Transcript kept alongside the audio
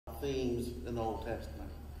themes in the Old Testament.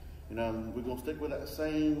 We're going to stick with that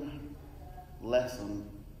same lesson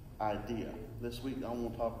idea. This week I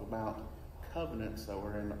want to talk about covenants that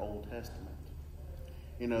were in the Old Testament.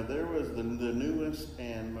 There was the newest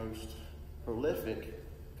and most prolific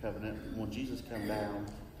covenant when Jesus came down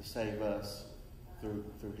to save us save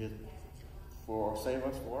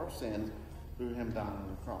us for our sins through him dying on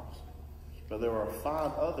the cross. But there are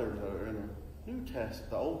 5 others that are in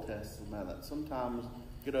the Old Testament, that sometimes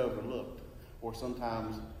get overlooked, or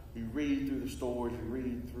sometimes you read through the stories, you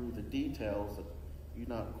read through the details that you're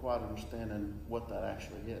not quite understanding what that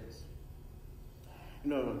actually is.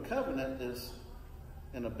 A covenant is,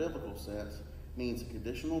 in a biblical sense, means a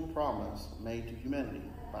conditional promise made to humanity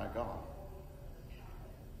by God.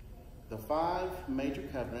 The 5 major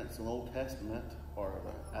covenants in the Old Testament are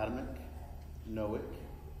the Adamic, Noahic,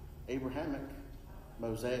 Abrahamic,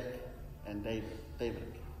 Mosaic, and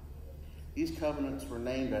Davidic. These covenants were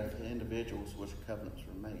named after the individuals which covenants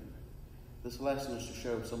were made. This lesson is to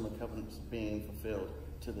show some of the covenants being fulfilled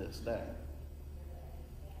to this day.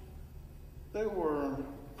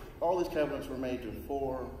 All these covenants were made to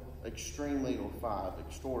 5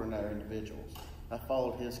 extraordinary individuals that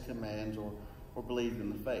followed his commands or believed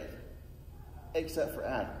in the faith, except for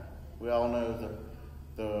Adam. We all know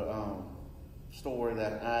the story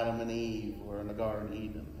that Adam and Eve were in the Garden of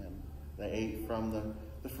Eden, and they ate from the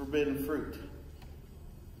forbidden fruit.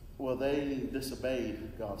 Well, they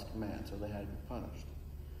disobeyed God's command, so they had to be punished.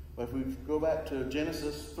 But if we go back to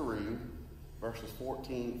Genesis 3, verses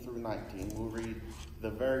 14 through 19, we'll read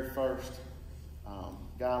the very first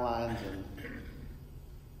guidelines and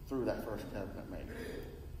through that first covenant made.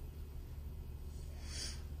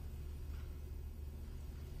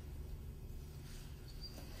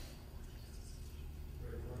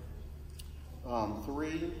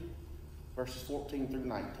 3, verses 14 through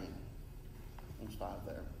 19. There's 5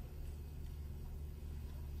 there.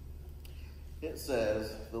 It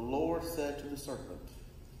says, "The Lord said to the serpent,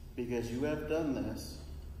 because you have done this,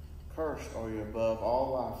 cursed are you above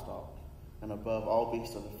all livestock and above all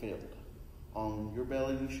beasts of the field. On your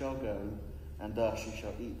belly you shall go, and dust you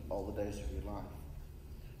shall eat all the days of your life.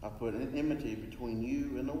 I put an enmity between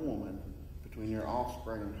you and the woman, between your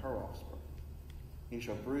offspring and her offspring. He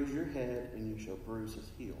shall bruise your head, and you shall bruise his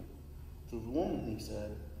heel. To the woman he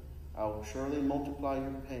said, I will surely multiply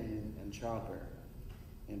your pain and childbearing.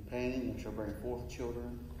 In pain you shall bring forth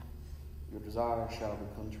children. Your desire shall be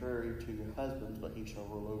contrary to your husband's, but he shall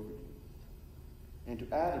rule over you. And to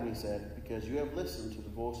Adam he said, because you have listened to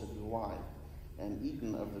the voice of your wife, and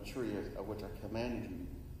eaten of the tree of which I commanded you,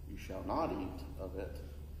 you shall not eat of it.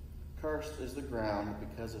 Cursed is the ground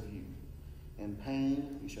because of you. In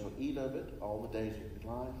pain you shall eat of it all the days of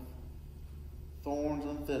your life. Thorns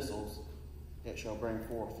and thistles it shall bring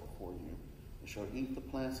forth for you. You shall eat the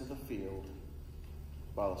plants of the field.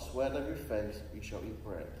 By the sweat of your face you shall eat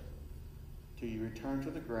bread, till you return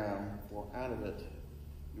to the ground, for out of it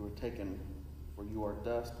you are taken, for you are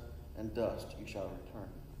dust, and dust you shall return."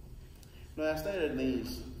 Now, I stated in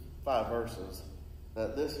these 5 verses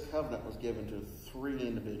that this covenant was given to 3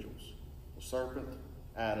 individuals: the serpent,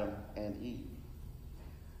 Adam, and Eve.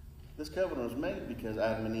 This covenant was made because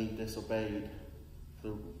Adam and Eve disobeyed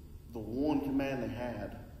the one command they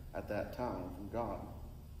had at that time from God.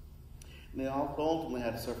 And they ultimately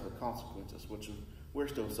had to suffer the consequences, which we're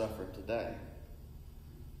still suffering today.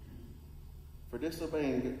 For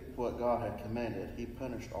disobeying what God had commanded, he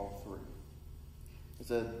punished all 3. It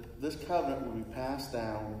said this covenant would be passed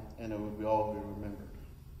down, and it would all be remembered.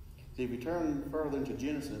 See, if you turn further into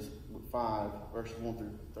Genesis 5, verses 1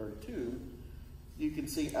 through 32, you can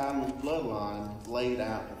see Adam's bloodline laid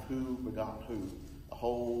out of who begot who. The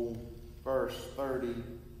whole verse 30,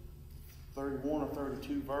 31 or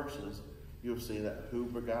 32 verses, you'll see that who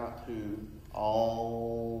begot who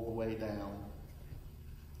all the way down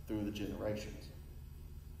through the generations.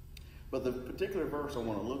 But the particular verse I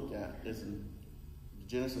want to look at is in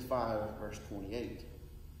Genesis 5, verse 28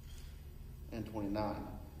 and 29.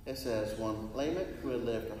 It says, when Lamech, who had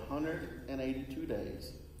lived 182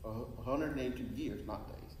 days, 182 years, not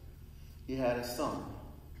days, he had a son.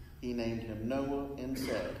 He named him Noah and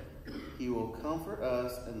said, he will comfort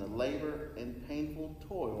us in the labor and painful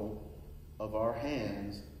toil of our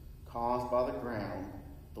hands caused by the ground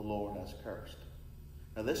the Lord has cursed.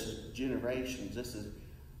 Now this is generations, this is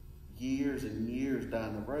years and years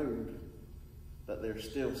down the road that they're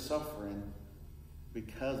still suffering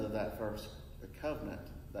because of that first covenant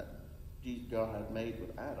that God had made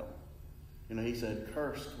with Adam. He said,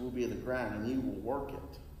 cursed will be the ground and you will work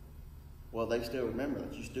it. Well, they still remember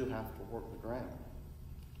that you still have to work the ground.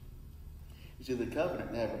 You see, the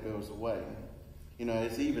covenant never goes away.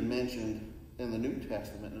 It's even mentioned in the New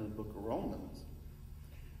Testament in the book of Romans.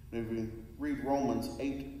 And if we read Romans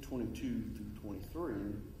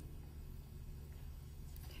 8:22-23,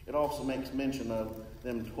 it also makes mention of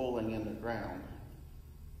them toiling in the ground.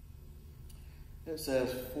 It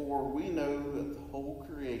says, "For we know that the whole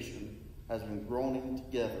creation has been groaning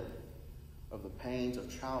together of the pains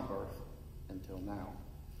of childbirth until now."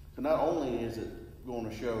 So not only is it going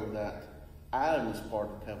to show that Adam's part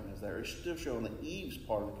of the covenant is there, it's still showing that Eve's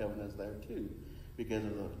part of the covenant is there too, because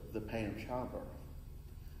of the pain of childbirth.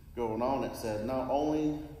 Going on, it says, "Not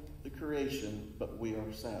only the creation, but we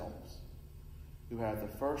ourselves, who have the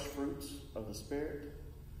first fruits of the Spirit,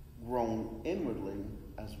 groan inwardly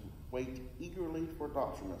as we wait eagerly for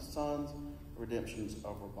adoption as sons, redemptions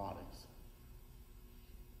of our bodies."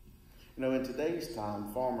 In today's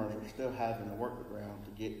time, farmers are still having to work the ground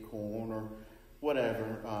to get corn or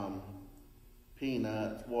whatever,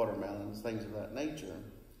 peanuts, watermelons, things of that nature.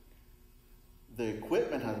 The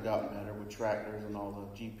equipment has gotten better with tractors and all the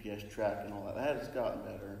GPS tracking and all that. That has gotten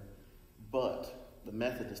better, but the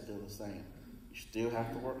method is still the same. You still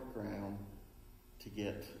have to work the ground to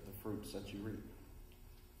get the fruits that you reap.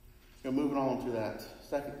 Moving on to that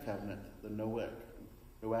second covenant, the Noahic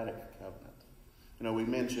covenant. We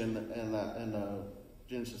mentioned in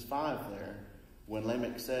Genesis 5 there, when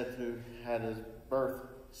Lamech said who had his birth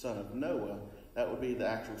son of Noah, that would be the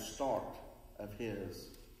actual start of the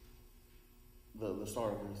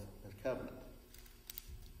start of his covenant.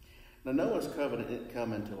 Now Noah's covenant didn't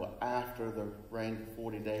come until after the reign of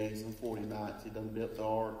 40 days and 40 nights. He done built the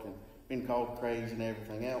ark and been called crazy and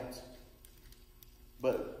everything else.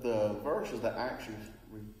 But the verses that actually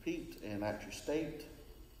repeat and actually state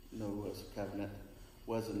Noah's covenant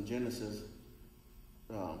was in Genesis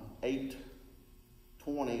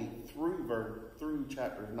 8:20 through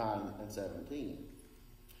chapters 9 and 17.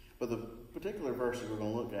 But the particular verses we're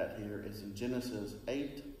going to look at here is in Genesis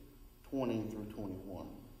 8:20-21.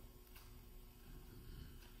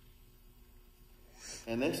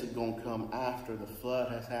 And this is going to come after the flood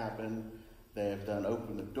has happened. They have done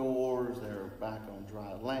open the doors. They're back on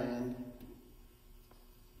dry land.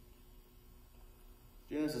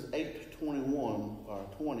 Genesis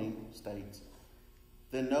 8:20 states,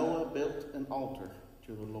 "Then Noah built an altar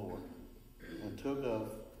to the Lord, and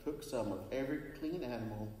took some of every clean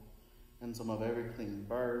animal, and some of every clean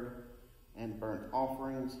bird, and burnt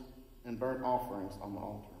offerings on the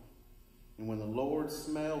altar. And when the Lord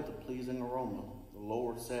smelled the pleasing aroma, the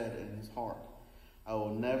Lord said in his heart, I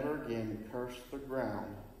will never again curse the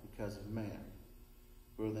ground because of man,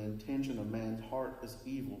 for the intention of man's heart is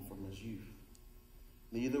evil from his youth.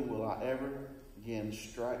 Neither will I ever again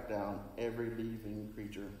strike down every living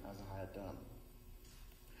creature as I had done."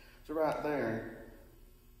 So right there,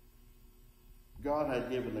 God had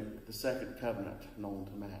given the second covenant known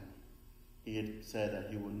to man. He had said that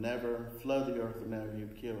he would never flood the earth, and never he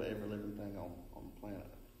would kill every living thing on the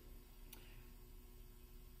planet.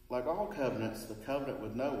 Like all covenants, the covenant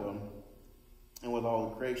with Noah and with all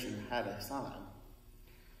the creation had a sign.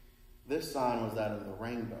 This sign was that of the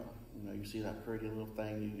rainbow. You see that pretty little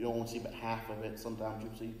thing. You only see but half of it. Sometimes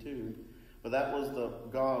you see two. But that was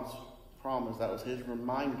God's promise. That was his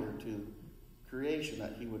reminder to creation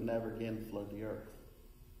that he would never again flood the earth.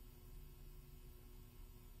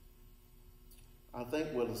 I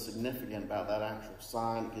think what is significant about that actual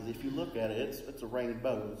sign, because if you look at it, it's a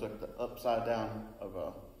rainbow. It's like the upside down of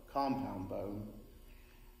a compound bow.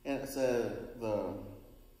 And it says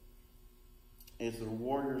it's the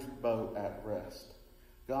warrior's bow at rest.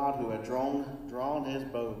 God, who had drawn his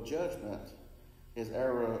bow of judgment, his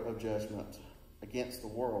arrow of judgment against the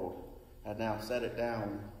world, had now set it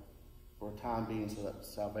down for a time being so that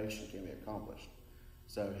salvation can be accomplished.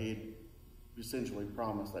 So he essentially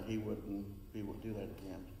promised that he wouldn't do that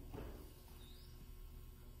again.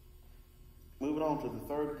 Moving on to the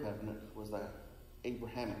third covenant was that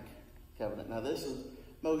Abrahamic covenant. Now this is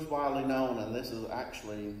most widely known, and this is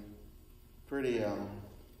actually pretty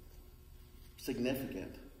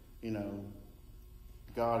significant.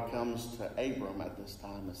 God comes to Abram at this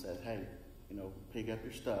time and says, hey, pick up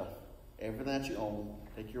your stuff, everything that you own,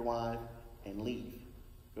 take your wife, and leave.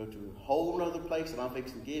 Go to a whole other place that I'm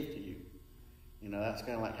fixing to give to you. That's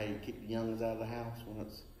kind of like how you kick the youngins out of the house when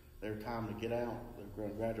it's their time to get out. They're going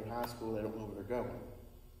to graduate high school, they don't know where they're going.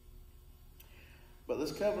 But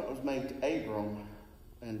this covenant was made to Abram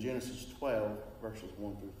in Genesis 12, verses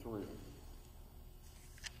 1 through 3.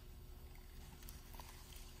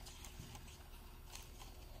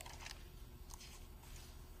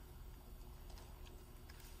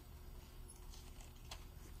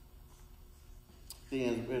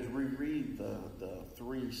 Then, as we read the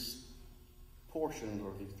three portions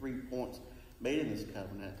or the 3 points made in this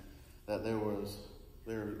covenant, that there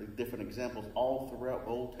are different examples all throughout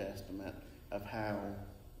the Old Testament of how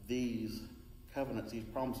these covenants, these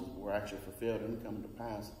promises were actually fulfilled and come to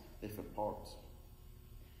pass in different parts.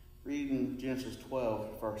 Reading Genesis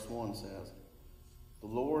 12, verse 1 says, "The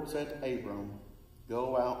Lord said to Abram,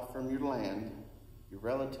 go out from your land, your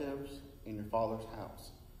relatives, and your father's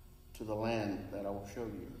house, to the land that I will show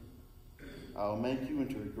you. I will make you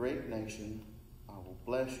into a great nation. I will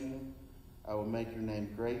bless you. I will make your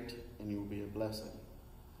name great, and you will be a blessing.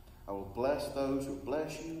 I will bless those who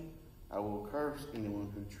bless you. I will curse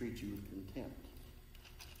anyone who treats you with contempt.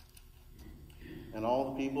 And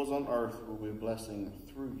all the peoples on earth will be a blessing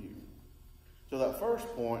through you." So that first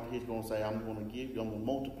point, he's going to say, I'm going to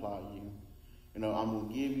multiply you. I'm going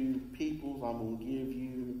to give you peoples. I'm going to give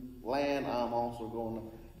you land. I'm also going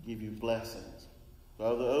to give you blessings. So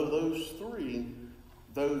of those three,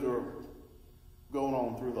 those are going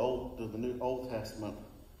on through the New Old Testament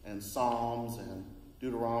and Psalms and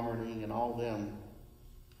Deuteronomy and all them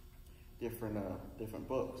different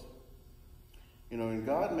books. And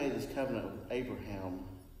God made this covenant with Abraham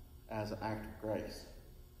as an act of grace.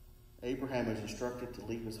 Abraham is instructed to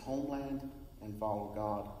leave his homeland and follow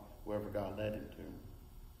God wherever God led him to.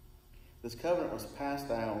 This covenant was passed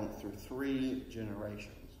down through 3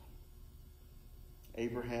 generations.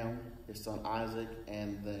 Abraham, his son Isaac,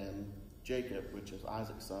 and then Jacob, which is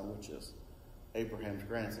Isaac's son, which is Abraham's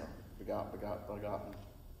grandson, begotten.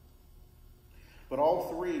 But all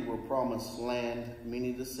 3 were promised land,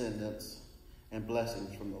 many descendants, and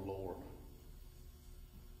blessings from the Lord.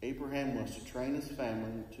 Abraham was to train his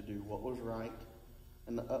family to do what was right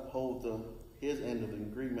and to uphold his end of the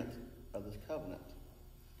agreement of this covenant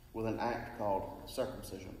with an act called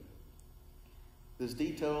circumcision. The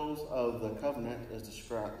details of the covenant is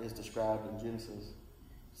described in Genesis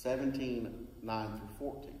 17, 9 through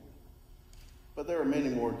 14. But there are many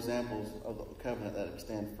more examples of the covenant that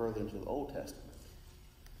extend further into the Old Testament.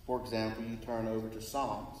 For example, you turn over to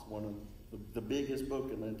Psalms, one of the biggest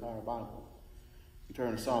book in the entire Bible. You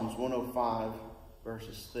turn to Psalms 105,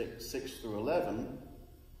 verses 6 through 11,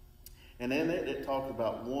 and in it talks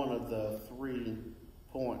about one of the 3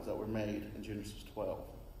 points that were made in Genesis 12.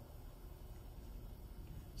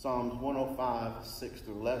 Psalms 105, 6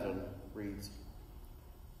 through 11 reads,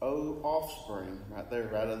 "O offspring," right there,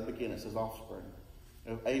 right at the beginning, it says offspring,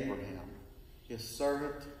 "of Abraham, his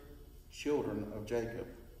servant, children of Jacob,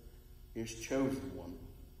 his chosen one.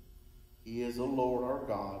 He is the Lord our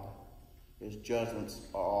God. His judgments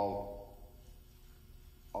are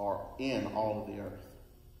in all of the earth.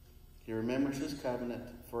 He remembers his covenant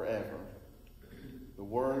forever. The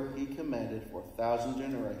word he commanded for 1,000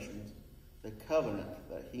 generations, the covenant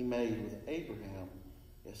that he made with Abraham,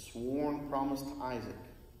 is sworn promise to Isaac,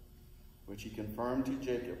 which he confirmed to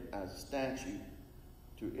Jacob as a statute,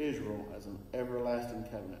 to Israel as an everlasting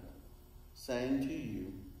covenant, saying to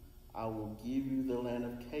you, I will give you the land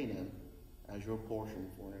of Canaan as your portion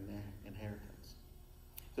for an inheritance."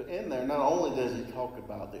 So in there, not only does he talk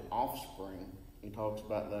about the offspring, he talks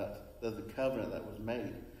about the covenant that was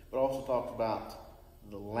made, but also talks about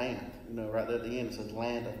the land. Right there at the end it says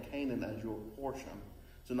land of Canaan as your portion.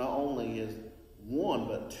 So not only is one,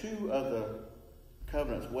 but 2 other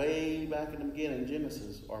covenants way back in the beginning in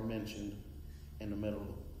Genesis are mentioned in the middle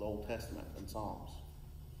of the Old Testament and Psalms.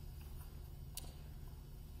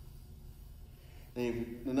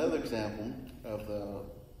 Another example of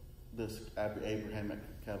this Abrahamic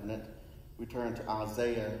covenant, we turn to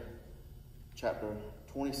Isaiah chapter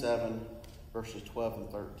 27, verses 12 and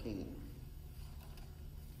 13.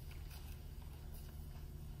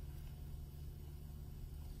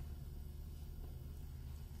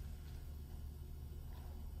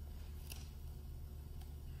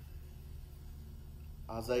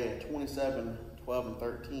 Isaiah 27, 12 and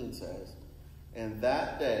 13 says, "And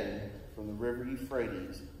that day, from the river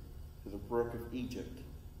Euphrates to the brook of Egypt,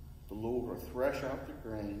 the Lord will thresh out the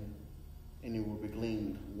grain, and it will be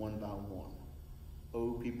gleaned one by one,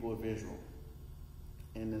 O people of Israel.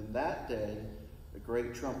 And in that day, a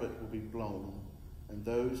great trumpet will be blown, and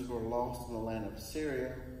those who are lost in the land of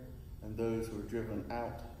Syria, and those who are driven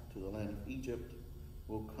out to the land of Egypt,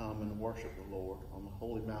 will come and worship the Lord on the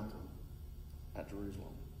holy mountain at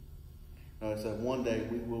Jerusalem." Now it said one day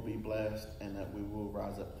we will be blessed and that we will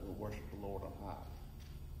rise up to worship the Lord on high.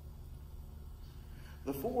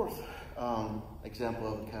 The 4th example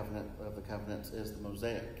of the covenants is the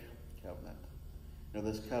Mosaic covenant.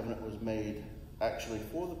 This covenant was made actually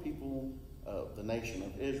for the people of the nation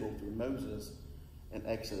of Israel through Moses in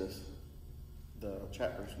Exodus, the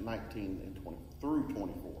chapters 19 and 20 through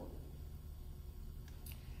 24.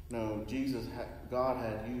 No, God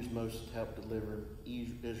had used Moses to help deliver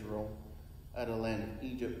Israel out of the land of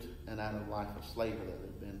Egypt and out of life of slavery that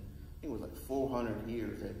they've been. I think it was like 400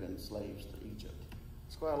 years they've been slaves to Egypt.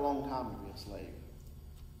 It's quite a long time to be a slave.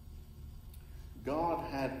 God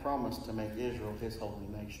had promised to make Israel his holy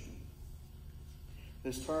nation.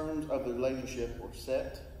 His terms of the relationship were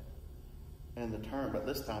set, but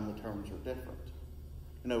this time the terms were different.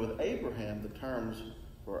 With Abraham, the terms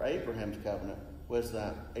for Abraham's covenant was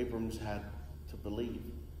that Abraham had to believe.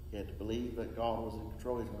 He had to believe that God was in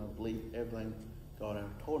control. He was going to believe everything God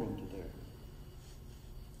had told him to do.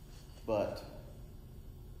 But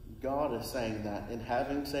God is saying that in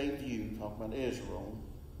having saved you, talking about Israel,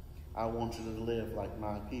 I want you to live like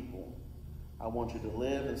my people. I want you to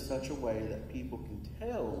live in such a way that people can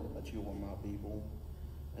tell that you are my people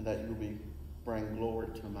and that you will bring glory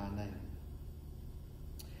to my name.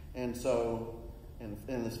 And so,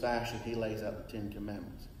 in this fashion, he lays out the Ten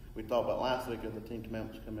Commandments. We talked about last week of the Ten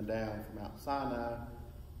Commandments coming down from Mount Sinai.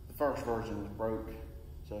 The first version was broke,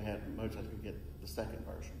 so Moses had to get the second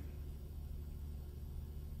version.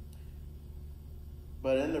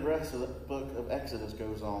 But in the rest of the book of Exodus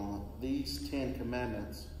goes on, these 10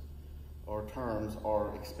 commandments or terms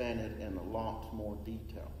are expanded in a lot more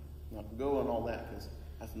detail. Now, to go on all that, because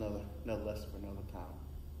that's another lesson for another time.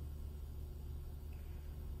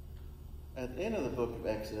 At the end of the book of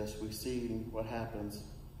Exodus, we see what happens,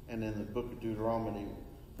 and in the book of Deuteronomy,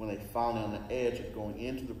 when they finally on the edge of going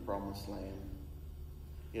into the promised land,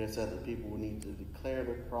 it is said that people will need to declare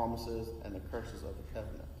the promises and the curses of the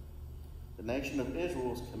covenant. The nation of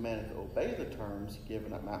Israel is commanded to obey the terms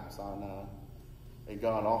given at Mount Sinai, and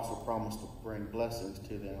God also promised to bring blessings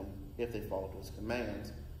to them if they followed his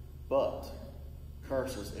commands, but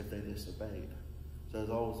curses if they disobeyed. So as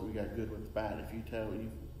always, we got good with bad. If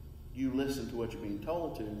you listen to what you're being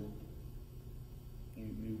told to,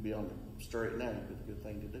 you be on the straight and narrow. It's a good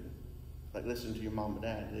thing to do. Like listening to your mom and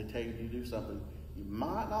dad. They tell you to do something. You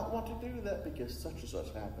might not want to do that because such and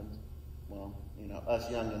such happens. Well, us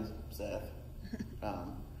youngins, Seth,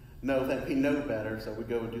 think we know better, so we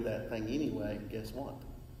go and do that thing anyway. And guess what?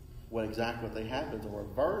 What they happens, or a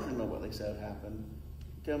version of what they said happened,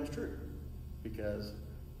 becomes true because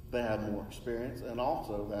they have more experience, and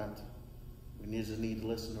also that we just need to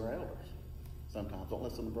listen to our elders. Sometimes don't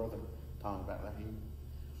listen to Brother Tom about that.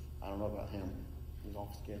 I don't know about him. He's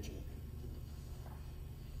awful sketchy.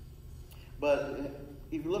 But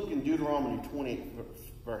if you look in Deuteronomy 20,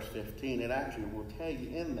 verse 15, it actually will tell you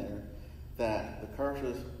in there that the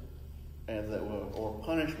curses or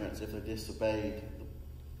punishments if they disobeyed,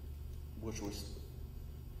 which was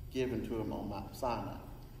given to them on Mount Sinai.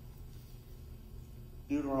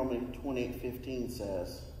 Deuteronomy 28:15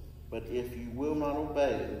 says, "But if you will not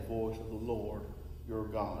obey the voice of the Lord your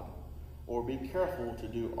God, or be careful to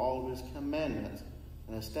do all of his commandments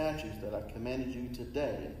and the statutes that I commanded you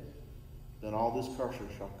today, then all these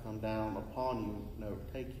curses shall come down upon you and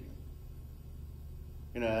overtake you."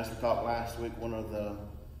 As we talked last week, one of the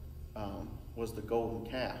was the golden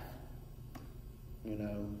calf.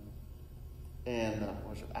 And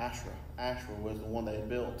was it Asherah? Asherah was the one they had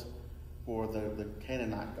built for the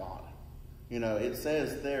Canaanite god. It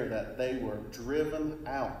says there that they were driven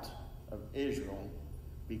out of Israel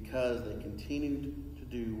because they continued to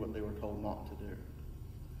do what they were told not to do.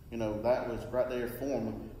 That was right there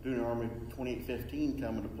form Deuteronomy 28:15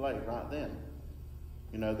 come into play right then.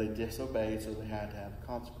 They disobeyed, so they had to have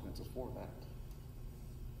consequences for that.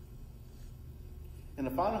 And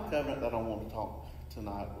the final covenant that I want to talk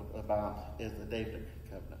tonight about is the Davidic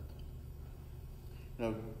covenant.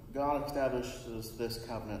 God establishes this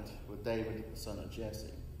covenant with David, the son of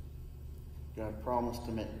Jesse. God promised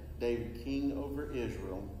to make David king over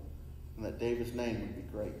Israel, and that David's name would be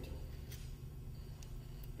great.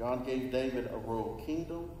 God gave David a royal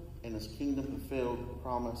kingdom, and his kingdom fulfilled the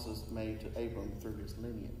promises made to Abram through his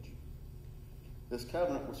lineage. This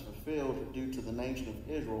covenant was fulfilled due to the nation of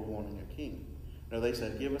Israel wanting a king. They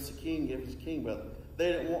said, give us a king, but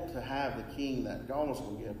they didn't want to have the king that God was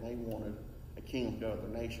going to give. They wanted a king like other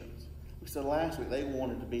nations. We said last week they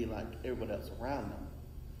wanted to be like everybody else around them.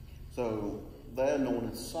 So they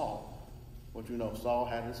anointed Saul, which Saul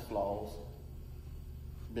had his flaws,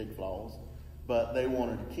 big flaws, but they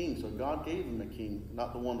wanted a king. So God gave them a king,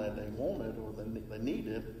 not the one that they wanted or they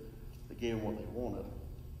needed. They gave them what they wanted.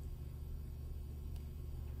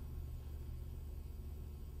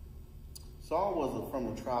 Saul was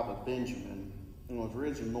from the tribe of Benjamin and was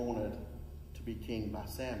originally anointed to be king by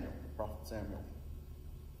Samuel, the prophet Samuel.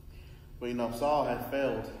 But Saul had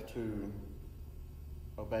failed to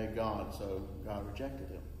obey God, so God rejected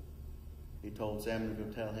him. He told Samuel to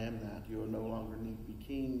go tell him that you are no longer need to be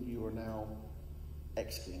king, you are now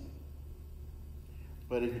ex-king.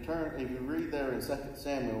 But if you read there in 2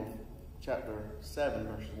 Samuel chapter 7,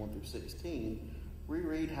 verses 1 through 16, we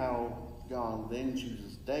read how God then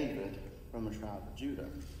chooses David from the tribe of Judah.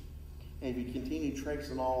 And if you continue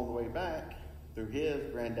tracing all the way back through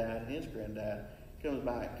his granddad, it comes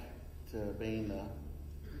back to being the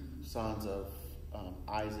sons of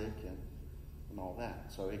Isaac and all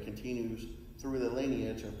that. So it continues through the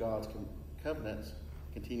lineage of God's covenants,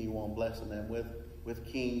 continue on blessing them with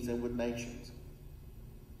kings and with nations.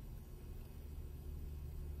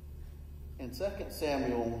 In 2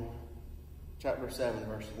 Samuel chapter 7,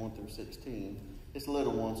 verses 1 through 16, it's a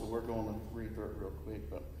little one, so we're going to read through it real quick,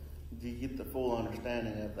 but do you get the full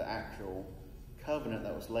understanding of the actual covenant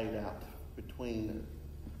that was laid out between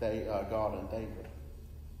God and David?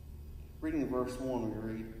 Reading verse 1,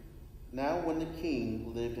 we read, "Now when the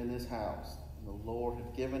king lived in his house, and the Lord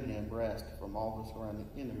had given him rest from all his surrounding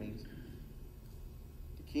enemies,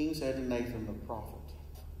 the king said to Nathan the prophet,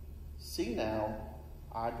 'See now,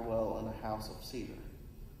 I dwell in a house of cedar,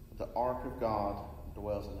 but the ark of God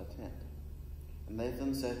dwells in a tent.' And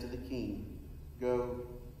Nathan said to the king, 'Go,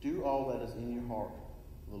 do all that is in your heart,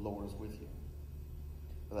 for the Lord is with you.'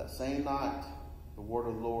 But that same night, the word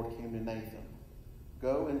of the Lord came to Nathan,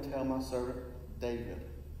 'Go and tell my servant David,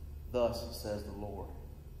 thus says the Lord,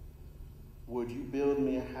 would you build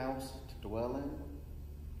me a house to dwell in?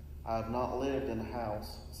 I have not lived in a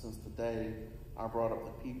house since the day I brought up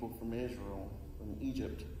the people from Israel, from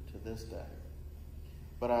Egypt to this day.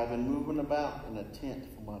 But I have been moving about in a tent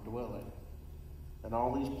for my dwelling. And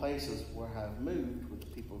all these places where I have moved with the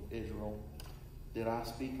people of Israel, did I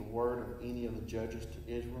speak a word of any of the judges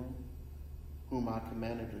to Israel, whom I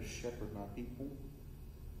commanded to shepherd my people,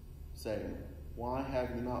 saying, why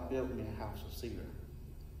have you not built me a house of cedar?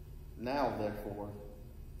 Now, therefore,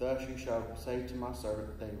 thus you shall say to my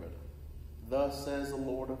servant David, thus says the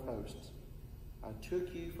Lord of hosts, I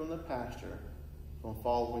took you from the pasture, from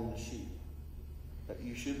following the sheep, that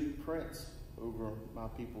you should be prince over my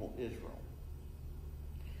people Israel.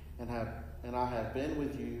 And I have been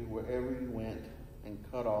with you wherever you went, and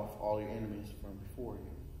cut off all your enemies from before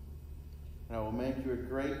you. And I will make you a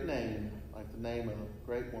great name, like the name of the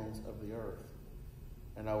great ones of the earth.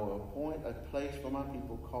 And I will appoint a place for my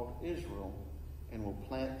people called Israel, and will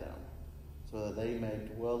plant them, so that they may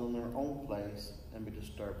dwell in their own place, and be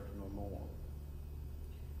disturbed no more.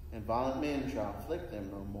 And violent men shall afflict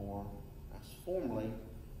them no more, as formerly,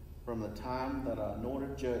 from the time that I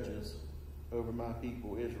anointed judges over my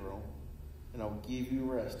people Israel, and I will give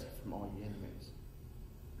you rest from all your enemies.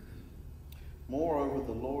 Moreover,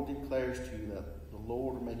 the Lord declares to you that the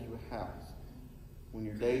Lord will make you a house. When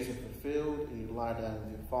your days are fulfilled and you lie down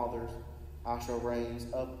with your fathers, I shall raise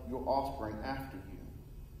up your offspring after you,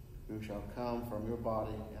 who shall come from your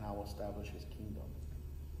body, and I will establish his kingdom.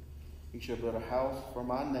 He shall build a house for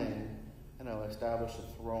my name, and I will establish the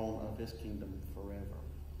throne of his kingdom forever.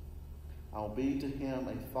 I will be to him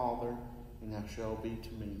a father, and he shall be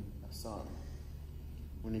to me a son.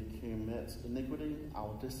 When he commits iniquity, I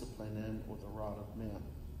will discipline him with the rod of men,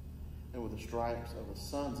 and with the stripes of the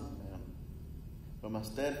sons of men. But my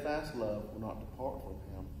steadfast love will not depart from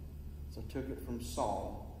him, so I took it from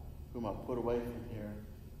Saul, whom I put away from here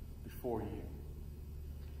before you.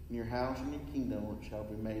 And your house and your kingdom shall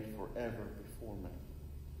be made forever before me.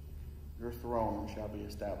 Your throne shall be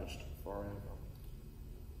established forever.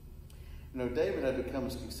 You know, David had become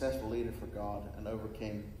a successful leader for God and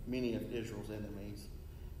overcame many of Israel's enemies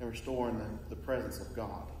in restoring the presence of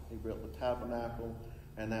God. He built the tabernacle,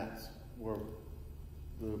 and that's where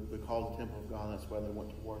they called the temple of God. That's where they went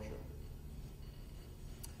to worship.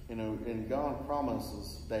 You know, and God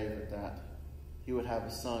promises David that he would have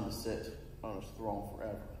a son to sit on his throne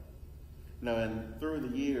forever. You know, and through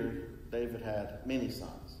the years, David had many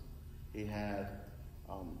sons. He had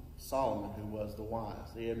Solomon, who was the wise.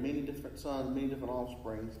 He had many different sons, many different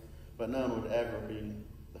offsprings, but none would ever be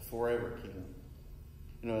the forever king.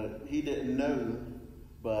 You know, he didn't know,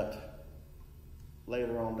 but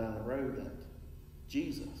later on down the road, that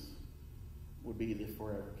Jesus would be the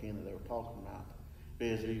forever king that they were talking about.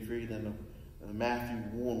 Because if you read in the Matthew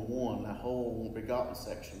 1:1, that whole begotten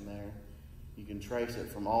section there, you can trace it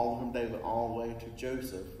from David all the way to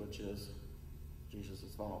Joseph, which is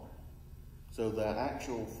Jesus' father. So the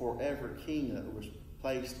actual forever king that was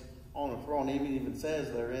placed on the throne, even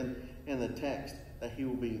says there in the text that he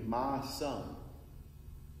will be my son,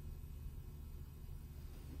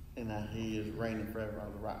 and that he is reigning forever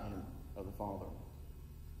on the right hand of the Father.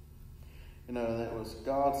 You know, that was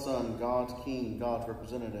God's son, God's king, God's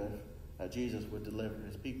representative, that Jesus would deliver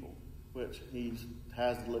his people. which he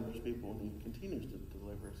has delivered his people and he continues to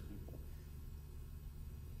deliver his people.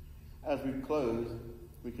 As we close,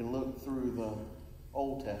 we can look through the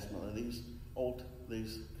Old Testament.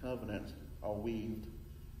 These covenants are weaved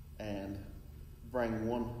and bring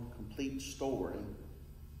one complete story,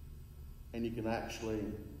 and you can actually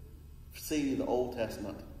see the Old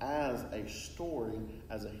Testament as a story,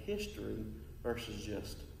 as a history, versus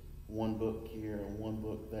just one book here and one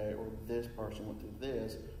book there, or this person went through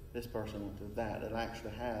this person went through that. It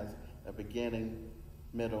actually has a beginning,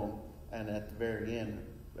 middle, and at the very end,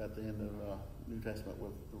 at the end of New Testament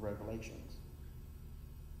with the Revelations.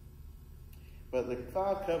 But the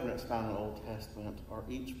 5 covenants found in the Old Testament are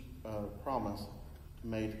each promise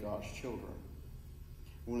made to God's children.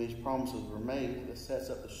 When these promises were made, it sets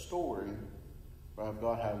up the story of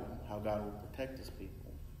God, how God will protect his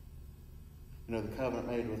people. You know, the covenant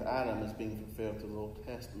made with Adam is being fulfilled through the Old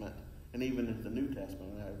Testament, and even in the New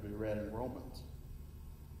Testament, that would be read in Romans.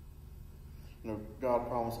 You know, God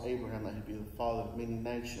promised Abraham that he'd be the father of many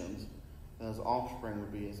nations, and his offspring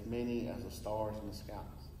would be as many as the stars in the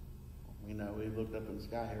skies. We know, we've looked up in the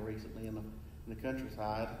sky here recently in the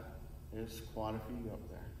countryside. There's quite a few up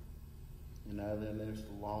there. You know, then there's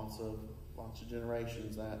lots of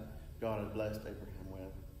generations that God had blessed Abraham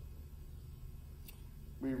with.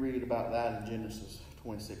 We read about that in Genesis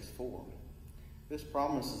 26:4. This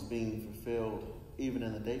promise is being fulfilled even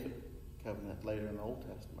in the David covenant later in the Old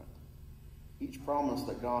Testament. Each promise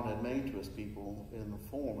that God had made to his people in the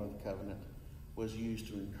form of the covenant was used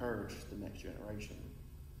to encourage the next generation.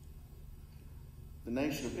 The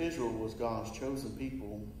nation of Israel was God's chosen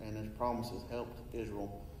people, and his promises helped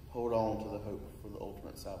Israel hold on to the hope for the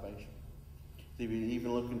ultimate salvation. So if you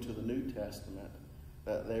even look into the New Testament,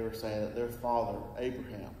 that they were saying that their father,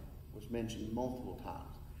 Abraham, was mentioned multiple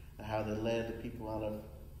times, and how they led the people out of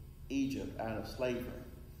Egypt, out of slavery.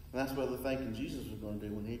 And that's what they're thinking Jesus was going to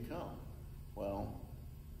do when he'd come. Well,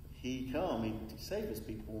 he saved his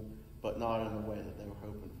people, but not in the way that they were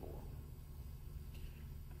hoping for.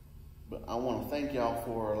 But I want to thank y'all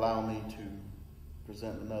for allowing me to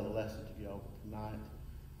present another lesson to y'all tonight.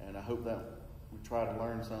 And I hope that we try to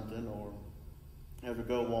learn something, or as we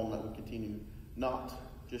go along, that we continue not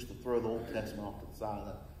just to throw the Old Testament off to the side.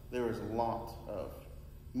 That there is a lot of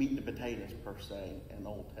meat and potatoes, per se, in the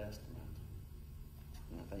Old Testament.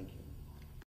 And I thank you.